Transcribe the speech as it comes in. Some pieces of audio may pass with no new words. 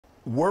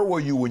Where were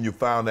you when you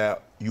found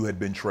out you had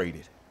been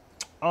traded?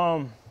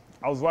 I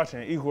was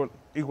watching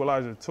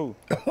Equalizer 2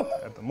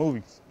 at the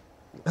movies.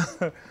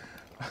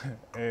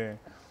 And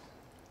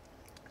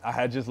I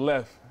had just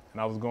left,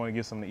 and I was going to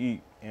get something to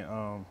eat,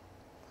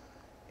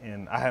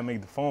 and I had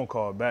made the phone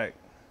call back,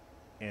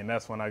 and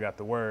that's when I got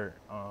the word.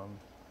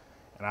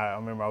 And I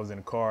remember I was in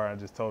the car, I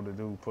just told the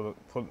dude,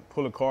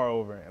 pull the car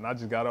over, and I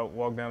just got up,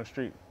 walked down the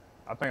street.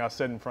 I think I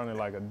sat in front of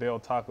like a Del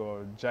Taco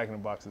or Jack in the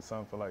Box or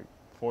something for like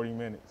 40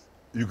 minutes.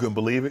 You couldn't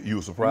believe it? You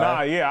were surprised?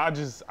 Nah, yeah,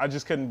 I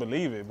just couldn't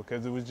believe it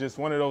because it was just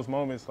one of those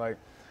moments like,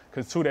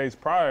 because 2 days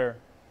prior,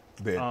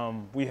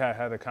 we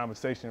had a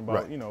conversation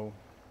about, you know,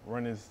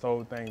 running this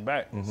whole thing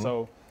back.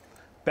 So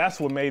that's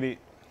what made it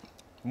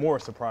more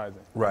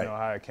surprising, you know,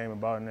 how it came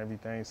about and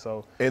everything.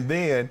 So and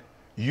then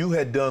you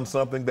had done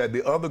something that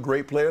the other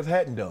great players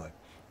hadn't done.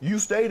 You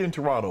stayed in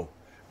Toronto.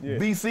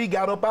 BC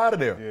got up out of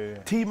there.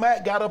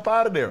 T-Mac got up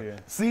out of there.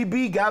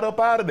 CB got up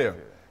out of there.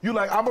 You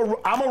like, I'm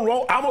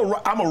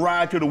a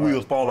ride till the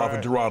wheels fall off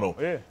in Toronto.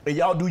 And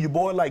y'all do your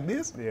boy like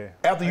this?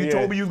 After you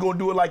told me you was gonna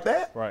do it like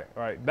that?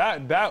 Right.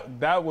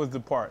 That was the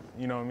part,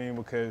 you know what I mean?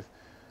 Because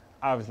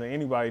obviously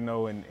anybody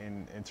know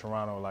in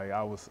Toronto, like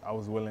I was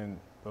willing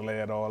to lay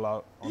it all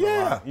out on the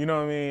line. You know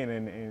what I mean?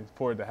 And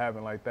for it to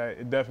happen like that,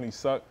 it definitely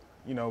sucked,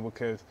 you know,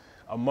 because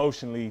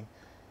emotionally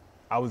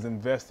I was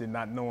invested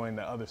not knowing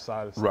the other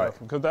side of stuff.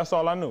 Because that's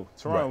all I knew.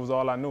 Toronto was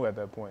all I knew at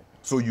that point.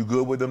 So you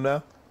good with them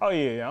now? Oh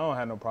yeah, I don't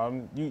have no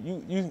problem.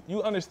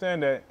 You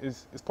understand that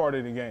it's part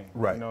of the game.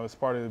 You know, it's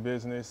part of the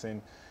business,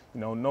 and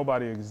you know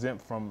nobody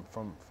exempt from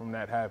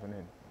that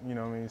happening. You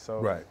know what I mean?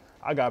 So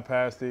I got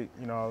past it.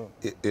 You know,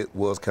 it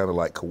was kind of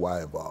like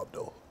Kawhi involved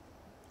though.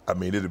 I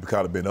mean, it'd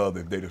kind of been other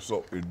if they'd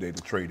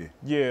have traded.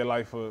 Yeah,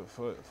 like for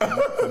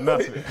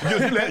nothing.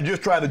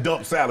 just try to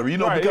dump salary, you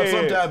know, because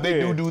sometimes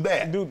they do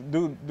that.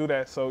 Do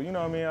that. So you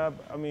know what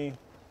I mean?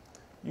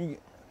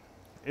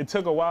 It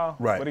took a while,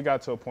 but it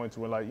got to a point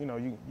where, like, you know,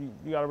 you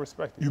gotta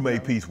respect it. You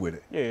made peace with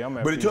it. Yeah, I'm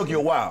at But it took you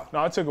a while.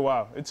 No, it took a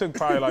while. It took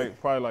probably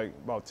like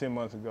about 10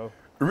 months ago.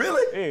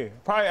 Really? Yeah,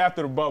 probably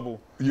after the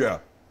bubble. Yeah.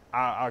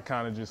 I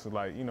kind of just was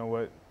like, you know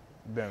what,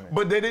 damn it.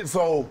 But they didn't.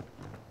 So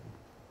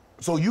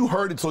you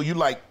heard it. So you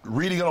like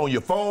reading it on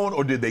your phone,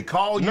 or did they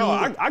call you? No,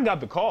 I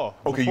got the call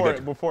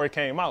before it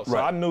came out. So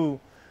Right. I knew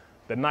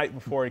the night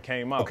before it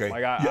came out. Okay.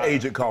 Like Your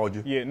agent called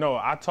you. Yeah. No,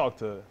 I talked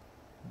to.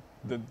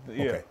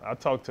 I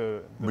talked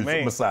to the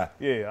man. Masai.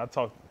 Yeah, I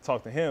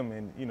talked to him,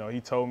 and you know he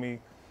told me,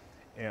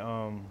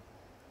 and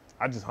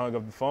I just hung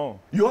up the phone.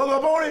 You hung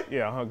up on it?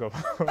 Yeah, I hung up.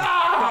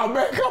 Ah,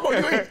 man, come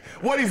on!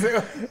 What he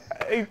said?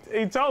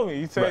 He told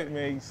me. He said,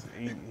 man,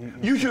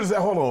 you should have said,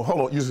 hold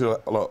on. You should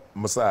have,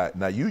 Masai.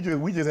 Now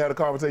we just had a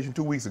conversation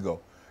 2 weeks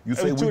ago. You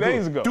said 2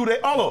 days ago. 2 days.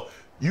 Hold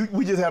on.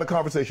 We just had a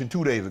conversation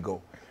 2 days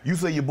ago. You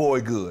say your boy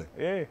good.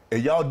 Yeah.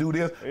 And y'all do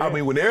this. I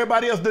mean, when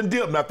everybody else done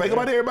dip. Now think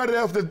about everybody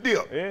else that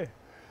dip. Yeah.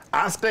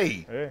 I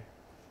stayed. Yeah.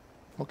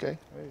 Okay.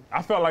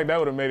 I felt like that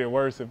would have made it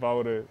worse if I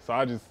would have. So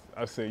I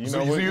said, you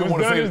know, what's you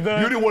done is done.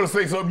 You didn't want to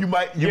say something you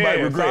might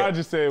regret. So I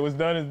just said, what's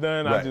done is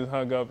done. I just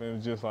hung up and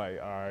was just like,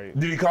 all right.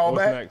 Did he call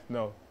what's back? Next?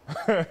 No.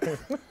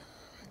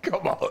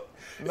 Come on.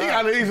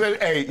 Nah. He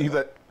said, hey,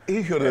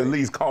 he should have at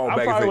least called back.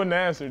 I probably wouldn't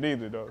have answered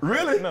either though.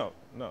 Really? No.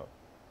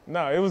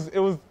 It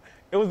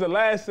was the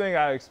last thing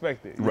I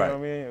expected. You know what I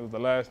mean? It was the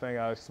last thing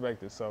I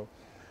expected. So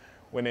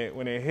when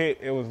it hit,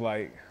 it was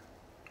like,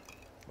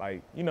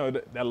 you know,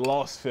 that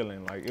lost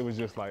feeling. Like, it was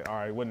just like, all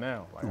right, what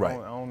now? Like,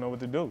 I don't know what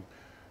to do.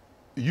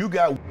 You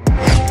got...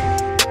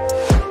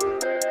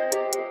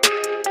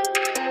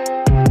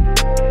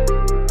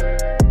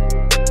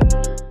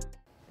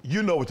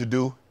 You know what to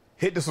do.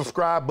 Hit the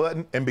subscribe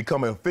button and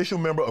become an official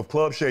member of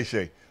Club Shay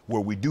Shay, where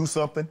we do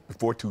something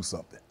before two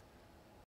something.